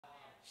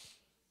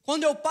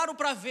Quando eu paro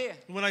para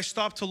ver, when I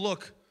stop to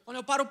look, quando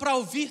eu paro para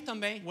ouvir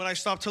também, when I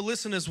stop to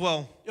listen as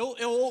well,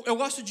 eu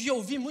gosto de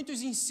ouvir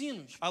muitos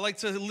ensinos. I like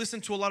to listen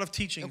to a lot of Eu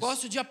teachings.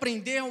 gosto de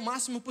aprender o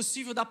máximo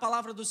possível da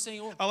palavra do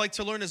Senhor. I like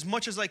to learn as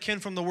much as I can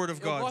from the Word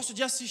of Eu God. gosto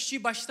de assistir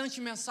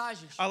bastante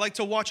mensagens I like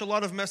to watch a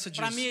lot of para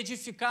messages me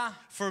edificar.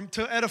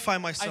 to edify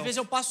Às myself. vezes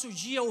eu passo o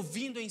dia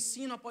ouvindo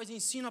ensino após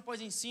ensino após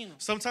ensino.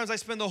 Sometimes I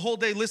spend the whole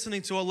day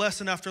listening to a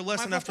lesson after Mas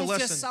lesson vou after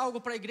confessar lesson. algo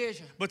para a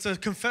igreja. But to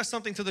confess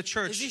something to the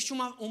church, Existe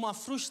uma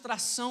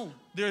frustração,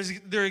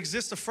 there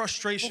exists a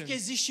frustration porque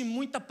existe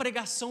muita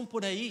pregação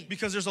por aí.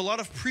 because there's a lot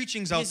of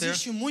preachings out there.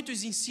 Existe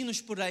muitos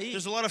ensinos por aí,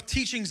 There's a lot of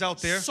teachings out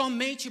there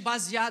somente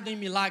baseado em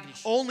milagres.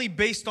 only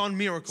based on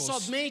miracles,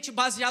 Somente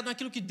baseado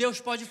naquilo que Deus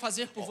pode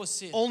fazer por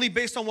você. only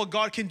based on what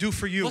God can do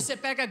for you. Você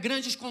pega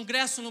grandes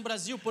congressos no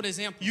Brasil, por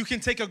exemplo. You can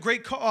take a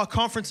great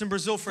conference in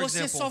Brazil, for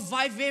Você só example.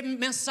 vai ver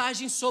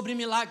mensagens sobre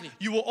milagre.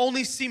 You will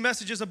only see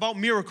messages about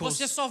miracles.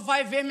 Você só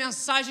vai ver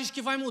mensagens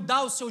que vai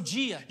mudar o seu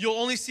dia. You'll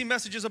only see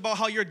messages about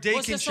how your day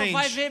Você can só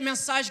vai change. ver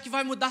mensagem que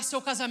vai mudar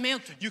seu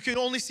casamento. You can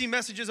only see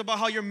messages about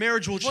how your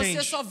marriage will Você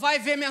change. só vai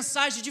ver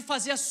mensagem de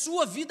fazer a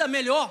sua vida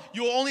melhor.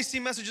 You will only see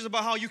messages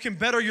about how you can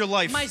better your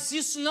life. Mas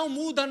isso não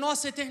muda a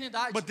nossa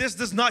eternidade. But this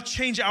does not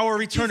change our O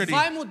que eternity.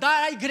 vai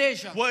mudar a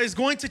igreja. What is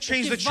going to O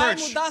change que the vai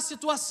church, mudar a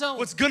situação.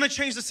 what's going to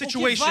change the O que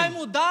vai situation,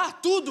 mudar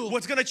tudo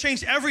what's going to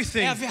change é a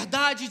everything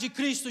verdade de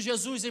Cristo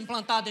Jesus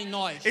implantada em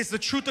nós. is the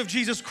truth of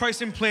Jesus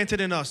Christ implanted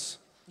in us.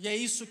 E é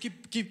isso que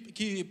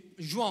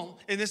João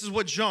And this is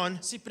what John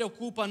se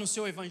preocupa no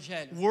seu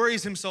evangelho.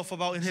 worries himself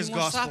about in De his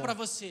mostrar para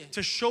gospel. você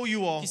To show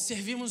you all que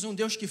servimos um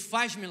Deus que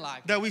faz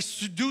milagre, that we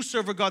do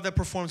serve a God that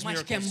performs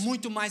mas que é miracles.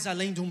 muito mais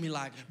além de um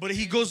milagre. But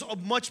he goes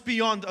much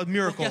beyond a Porque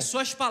miracle as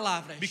suas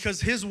palavras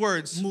because his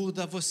words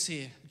muda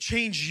você,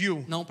 change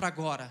you, não para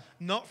agora,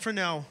 not for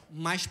now,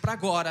 mas para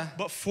agora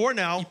but for e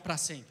now para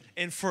sempre.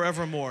 and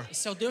forevermore.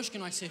 Esse é o Deus que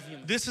nós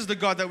servimos. This is the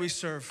God that we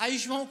serve. Aí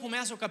João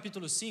começa o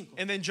capítulo 5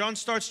 And then John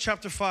starts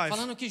chapter 5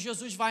 falando que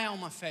Jesus vai a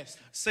uma festa.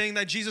 saying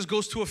that Jesus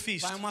goes to a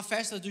feast. Vai a uma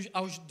festa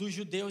dos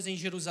judeus em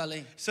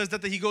Jerusalém. Says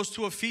that he goes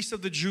to a feast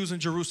of the Jews in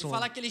Jerusalem.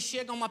 Fala que ele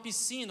chega a uma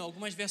piscina,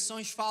 algumas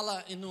versões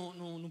fala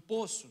no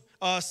poço,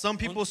 Some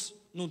people,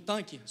 no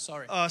tanque,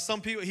 sorry.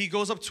 he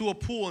goes up to a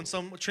pool, and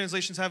some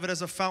translations have it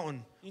as a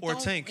fountain or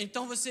tank.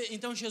 Então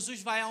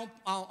Jesus vai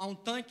a um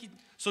tanque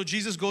So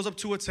Jesus goes up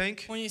to a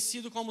tank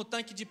conhecido como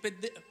tanque de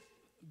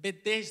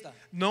Bethesda.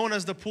 known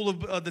as the pool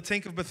of the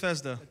tank of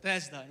Bethesda.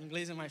 Bethesda, em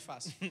inglês é mais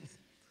fácil.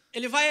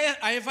 Ele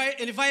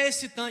vai a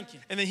esse tanque.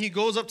 And then he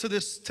goes up to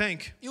this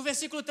tank. E o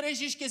versículo 3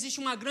 diz que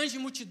existe uma grande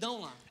multidão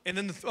lá. And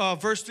then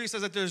verse 3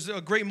 says that there's a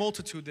great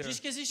multitude there.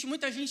 Diz que existe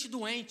muita gente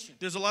doente.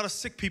 There's a lot of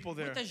sick people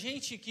there. Muita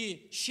gente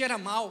que cheira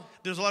mal.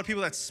 There's a lot of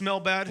people that smell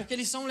bad Porque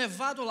eles são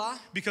levados lá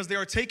because they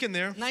are taken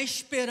there na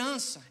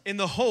esperança in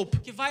the hope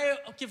que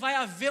vai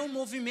haver um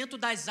movimento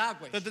das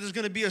águas. that there's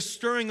going to be a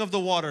stirring of the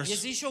E waters.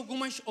 existem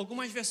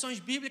algumas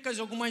versões bíblicas,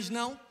 algumas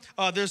não,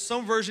 There's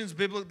some versions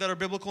that are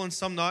biblical and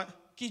some not.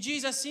 que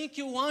diz assim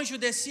que o anjo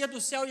descia do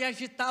céu e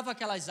agitava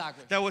aquelas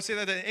águas. That would say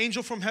that an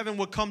angel from heaven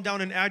would come down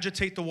and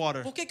agitate the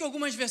water. Por que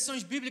algumas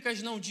versões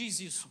bíblicas não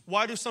diz isso?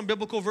 Why do some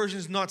biblical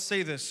versions not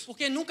say this?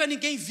 Porque nunca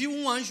ninguém viu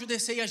um anjo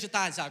descer e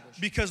agitar as águas.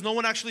 Because no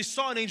one actually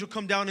saw an angel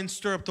come down and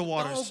stir up the Então,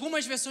 waters.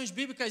 algumas versões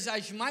bíblicas,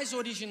 as mais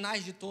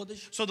originais de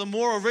todas, So the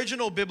more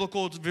original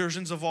biblical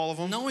versions of all of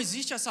them, não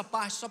existe essa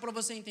parte, só para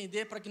você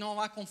entender, para que não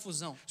há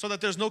confusão. so that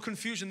there's no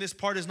confusion, this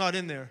part is not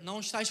in there. Não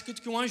está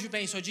escrito que um anjo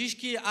vem, só diz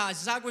que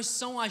as águas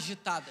são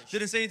agitadas.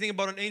 Didn't say anything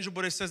about an angel,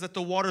 but it says that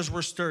the waters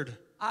were stirred.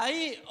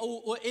 Aí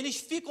eles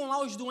ficam lá,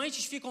 os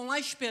doentes ficam lá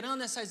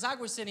esperando essas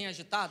águas serem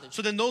agitadas.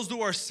 So then those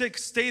who are sick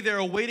stay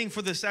there waiting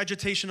for this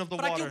agitation of the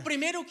Para que o water.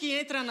 primeiro que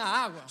entra na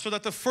água So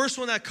that the first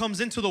one that comes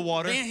into the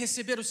water, venha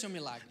receber o seu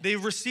milagre. they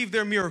receive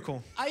their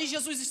miracle. Aí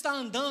Jesus está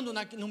andando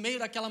no meio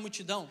daquela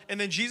multidão. And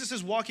then Jesus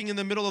is walking in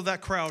the middle of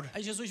that crowd.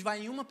 Aí Jesus vai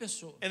em uma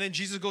pessoa, And then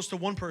Jesus goes to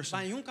one person.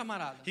 vai em um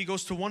camarada. He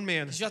goes to one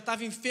man. Que já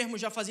estava enfermo,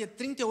 já fazia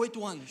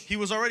 38 anos. He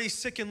was already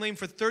sick and lame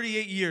for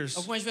 38 years.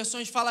 Algumas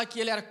versões falam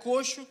que ele era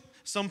coxo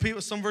Some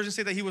versions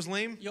say that he was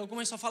lame, e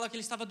algumas só falam que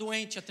ele estava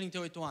doente há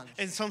 38 anos.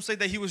 and some say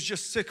that he was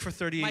just sick for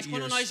 38 Mas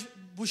quando years. nós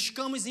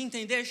buscamos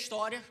entender a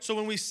história, So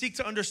when we seek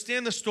to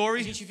understand the a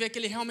story, gente vê que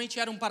ele realmente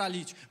era um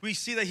paralítico. we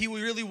see that he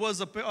really was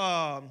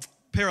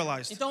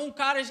paralyzed. Então o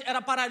cara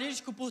era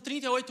paralítico por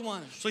 38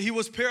 anos. So he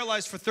was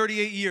paralyzed for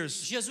 38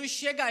 years. Jesus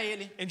chega a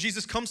ele And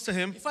Jesus comes to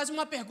him e faz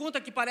uma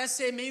pergunta que parece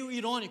ser meio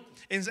irônico.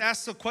 and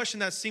asks a question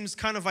that seems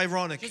kind of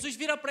ironic. Jesus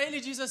vira para ele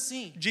e diz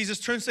assim: Jesus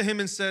turns to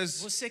him and says,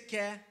 Você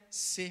quer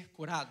ser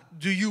curado?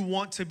 "Do you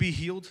want to be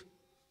healed?"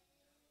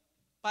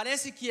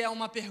 Parece que é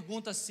uma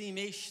pergunta assim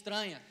meio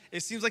estranha.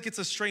 It seems like it's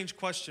a strange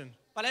question.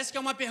 Parece que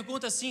é uma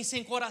pergunta assim,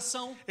 sem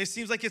coração. It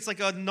seems like it's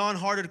like a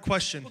non-hearted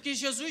question. Porque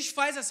Jesus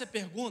faz essa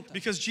pergunta.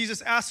 Because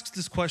Jesus asks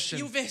this E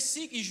question. o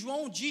versículo, e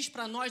João diz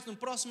para nós no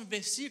próximo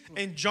versículo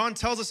And John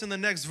tells us in the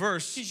next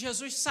verse que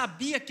Jesus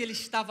sabia que ele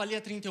estava ali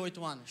há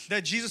 38 anos.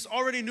 that Jesus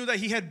already knew that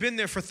he had been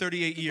there for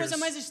 38 Que years. coisa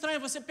mais estranha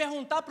você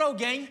perguntar para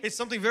alguém It's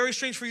something very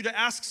strange for you to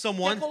ask que é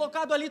someone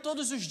colocado ali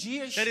todos os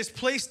dias. that is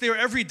placed there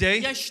every E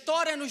day. a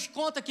história nos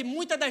conta que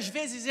muitas das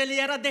vezes ele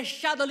era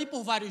deixado ali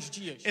por vários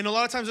dias. And a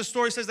lot of times the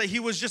story says that he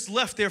was just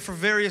left there for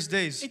various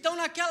days. Então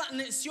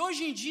se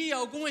hoje em dia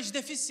algumas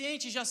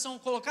deficientes já são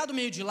colocadas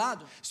meio de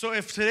lado, So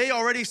if today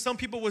already some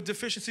people with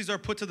deficiencies are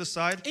put to the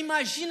side,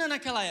 imagina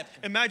naquela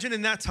época. imagine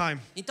in that time.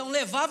 Então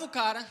levava o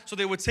cara, So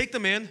they would take the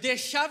man,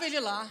 deixava ele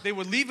lá, they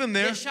would leave him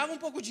there, deixava um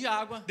pouco de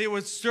água, they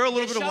would stir a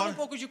little bit of deixava um water,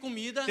 pouco de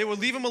comida they would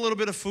leave him a little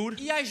bit of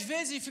food, e às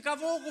vezes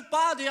ficavam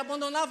ocupados e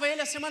abandonavam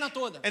ele a semana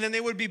toda. and then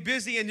they would be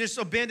busy and just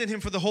abandon him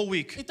for the whole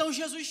week. Então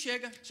Jesus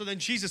chega. So then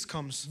Jesus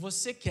comes.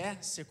 Você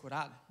quer ser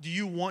curado? Do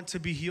you want to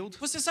be healed?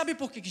 Você sabe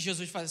por que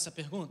Jesus faz essa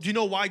pergunta? Do you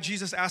know why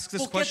Jesus asks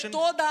this Porque question?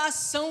 toda a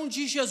ação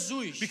de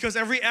Jesus, Because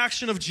every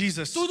action of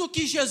Jesus, tudo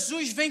que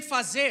Jesus vem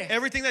fazer,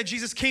 everything that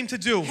Jesus came to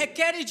do,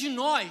 requer de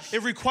nós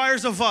it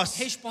requires of us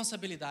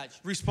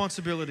responsabilidade.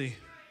 responsibility.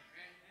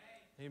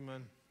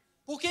 Amen.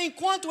 Porque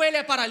enquanto ele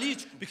é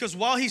paralítico, Because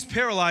while he's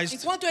paralyzed,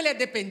 enquanto ele é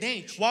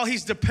dependente, while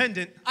he's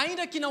dependent,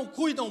 ainda que não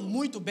cuidam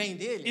muito bem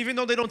dele, even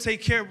though they don't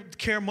take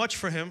care much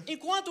for him,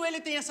 enquanto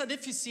ele tem essa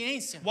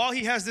deficiência, while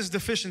he has this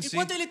deficiency,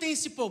 enquanto ele tem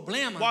esse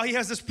problema, while he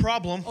has this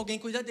problem, alguém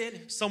cuida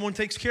dele, someone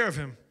takes care of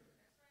him.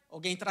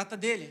 alguém trata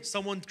dele,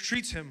 Someone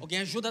treats him. alguém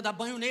ajuda a dar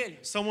banho nele,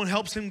 Someone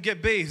helps him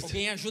get bathed.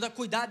 alguém ajuda a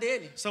cuidar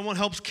dele, Someone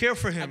helps care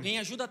for him. alguém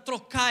ajuda a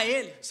trocar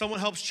ele. Someone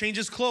helps change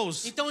his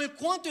clothes. Então,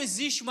 enquanto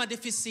existe uma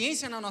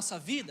deficiência na nossa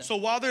vida, So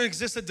while there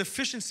exists a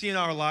deficiency in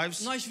our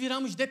lives, nós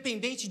viramos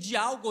dependentes de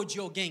algo ou de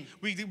alguém.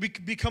 we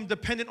become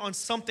dependent on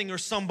something or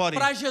somebody.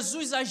 Para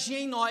Jesus agir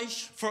em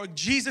nós, For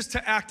Jesus to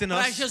act in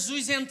para us,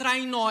 Jesus entrar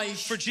em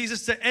nós, for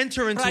Jesus to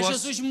enter into para us,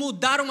 Jesus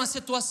mudar uma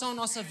situação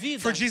na nossa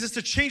vida, for Jesus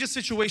to change a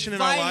situation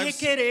in our vai lives,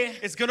 requerer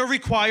it's going to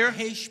require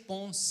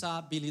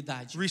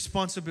responsabilidade.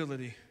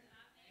 responsibility.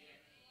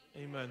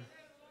 Amen.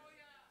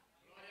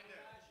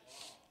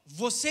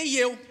 Você e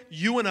eu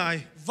You and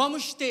I,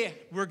 vamos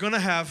ter we're going to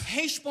have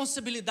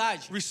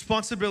responsabilidade.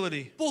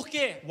 responsibility. Por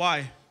quê?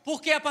 Why?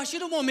 Porque a partir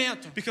do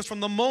momento Because from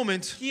the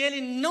moment que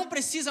ele não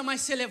precisa mais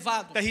ser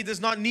levado, that he does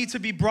not need to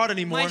be brought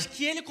anymore, mas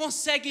que ele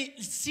consegue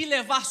se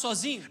levar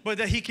sozinho, but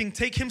that he can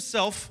take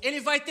himself, ele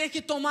vai ter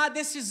que tomar a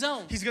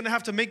decisão. he's going to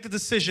have to make the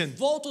decision.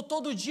 Volto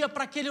todo dia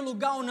para aquele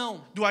lugar ou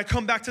não? Do I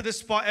come back to this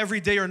spot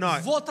every day or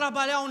not? Vou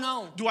trabalhar ou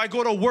não? Do I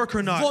go to work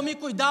or Vou not? me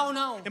cuidar ou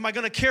não? Am I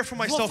going to care for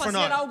Vou myself or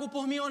fazer not? algo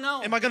por mim ou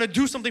não? Am I going to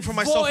do something for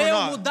Vou myself or eu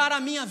not? mudar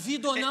a minha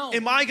vida ou não?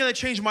 Am I going to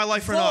change my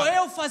life or Vou not?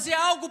 eu fazer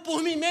algo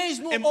por mim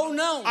mesmo ou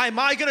não? Am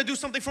I going to do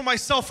something for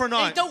myself or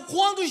not? Então,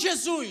 quando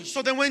Jesus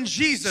So then when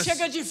Jesus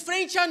chega de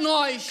frente a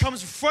nós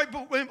comes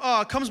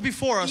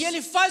before us, e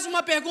ele faz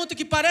uma pergunta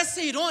que parece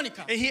ser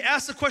irônica, and he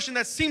asks a question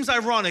that seems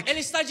ironic, ele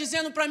está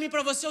dizendo para mim e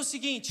para você o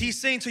seguinte: he's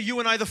saying to you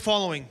and I the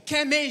following: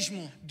 quer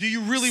mesmo do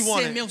you really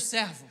want ser it meu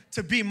servo?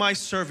 to be my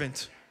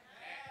servant?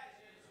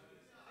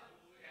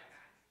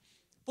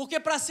 Porque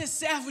para ser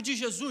servo de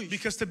Jesus,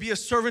 Because to be a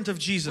servant of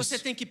Jesus, você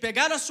tem que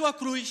pegar a sua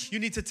cruz, you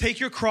need to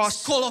take your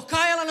cross,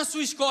 colocar ela nas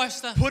suas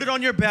costas put it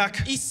on your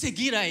back, e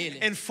seguir a ele.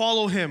 and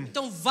follow him.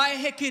 Então vai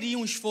requerir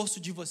um esforço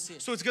de você.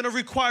 So it's going to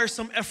require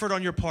some effort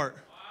on your part.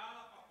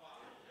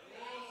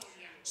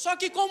 Só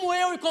que como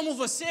eu e como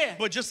você,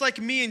 But just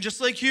like me and just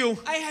like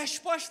you, a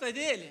resposta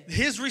dele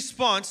his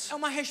response, é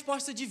uma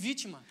resposta de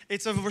vítima.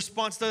 it's a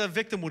response that a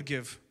victim would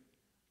give.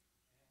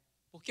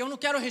 Porque eu não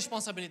quero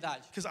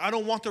responsabilidade. Because I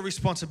don't want the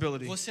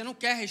responsibility. Você não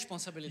quer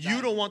responsabilidade.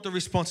 You don't want the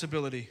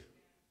responsibility.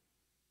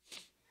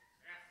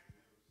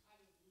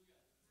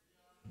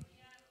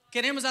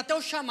 Queremos até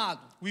o chamado.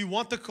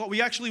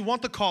 We actually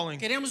want the calling.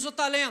 Queremos o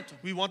talento.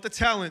 We want the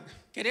talent.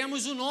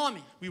 Queremos o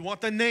nome. We want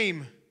the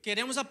name.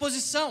 Queremos a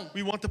posição.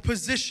 We want the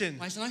position.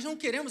 Mas nós não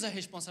queremos a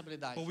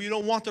responsabilidade. But we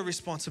don't want the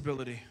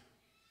responsibility.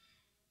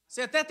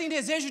 Você até tem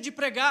desejo de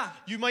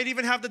pregar, You might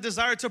even have the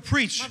desire to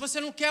preach, mas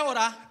você não quer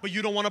orar. but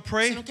you don't want to Você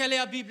pray. não quer ler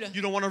a Bíblia.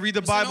 You don't want to read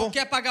the Você não Bible.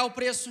 quer pagar o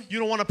preço. You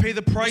don't want to pay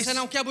the price. Você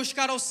não quer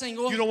buscar ao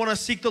Senhor. You don't want to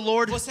seek the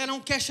Lord. Você não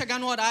quer chegar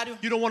no horário.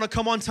 You don't want to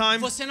come on time.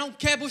 Você não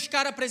quer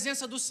buscar a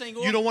presença do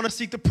Senhor. You don't want to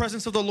seek the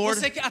presence of the Lord.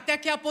 Você até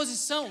quer a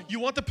posição, You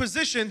want the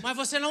position, mas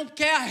você não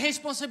quer a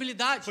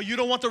responsabilidade but you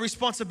don't want the de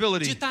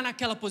responsibility estar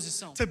naquela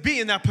posição. to be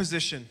in that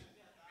position.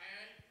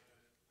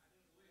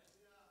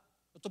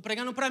 Eu estou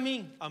pregando para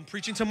mim, I'm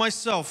preaching to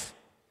myself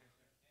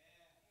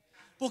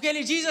porque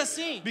ele diz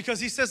assim: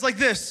 because he says like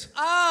this,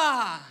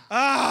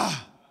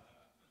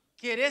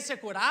 querer ser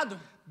curado?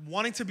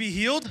 wanting to be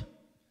healed,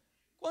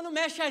 Quando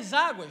mexe as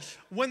águas,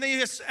 when they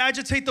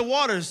agitate the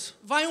waters,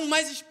 vai um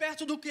mais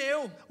esperto do que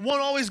eu. one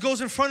always goes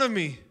in front of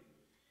me.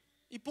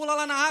 e pula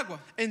lá na água.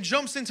 and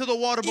jumps into the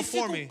water E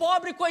before fica me. o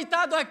pobre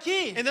coitado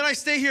aqui, And then I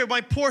stay here,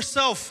 my poor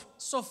self,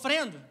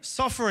 sofrendo,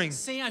 suffering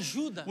sem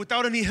ajuda,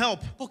 without any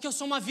help porque eu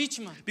sou uma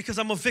vítima. because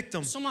I'm a victim.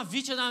 Eu sou uma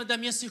vítima da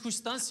minha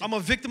circunstância. I'm a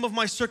victim of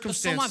my Eu sou uma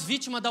circumstance.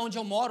 vítima da onde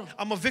eu moro.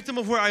 I'm a victim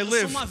of where I Eu sou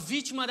live. uma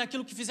vítima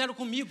daquilo que fizeram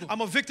comigo.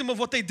 I'm a victim of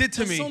what they did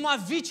to Eu sou me. uma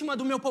vítima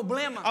do meu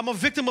problema. I'm a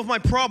victim of my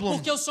problem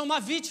Porque eu sou uma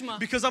vítima.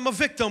 because I'm a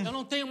victim. Eu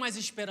não tenho mais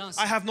esperança.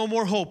 I have no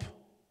more hope.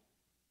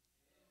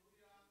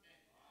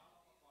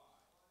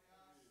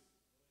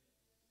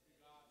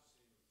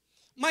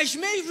 Mas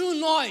mesmo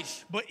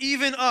nós, But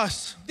even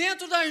us,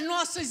 dentro das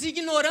nossas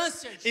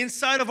ignorâncias,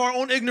 inside of our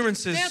own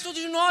ignorances, dentro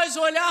de nós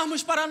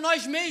olharmos para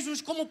nós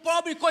mesmos como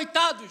pobres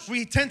coitados,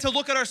 we tend to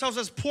look at ourselves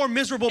as poor,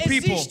 miserable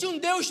people. existe um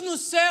Deus no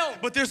céu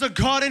But there's a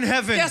God in que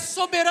heaven é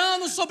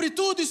soberano sobre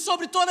tudo e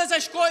sobre todas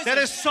as coisas. that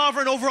is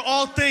sovereign over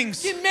all things.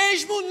 Que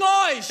mesmo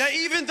nós, That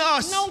even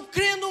us, não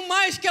crendo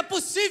mais que é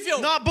possível,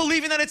 not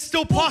believing that it's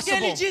still porque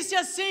ele possible, disse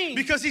assim,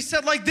 because he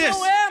said like this,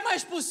 não é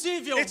mais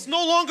possível. it's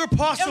no longer Eu não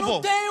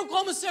possible. tenho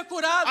como ser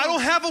curado, I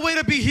don't have a way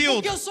to be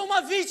healed porque eu sou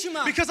uma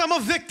vítima. because I'm a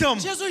victim.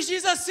 Jesus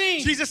diz assim,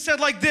 Jesus said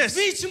like this,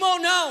 vítima ou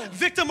não,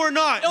 victim or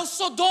not, eu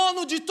sou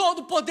dono de todo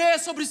o poder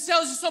sobre os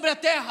céus e sobre a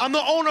terra. I'm the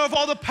owner of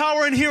all the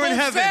power in here in Com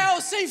heaven. fé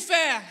ou sem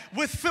fé,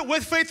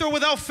 With faith or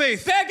without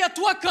faith, pegue a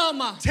tua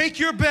cama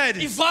take your bed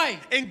e vai.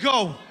 and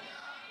go.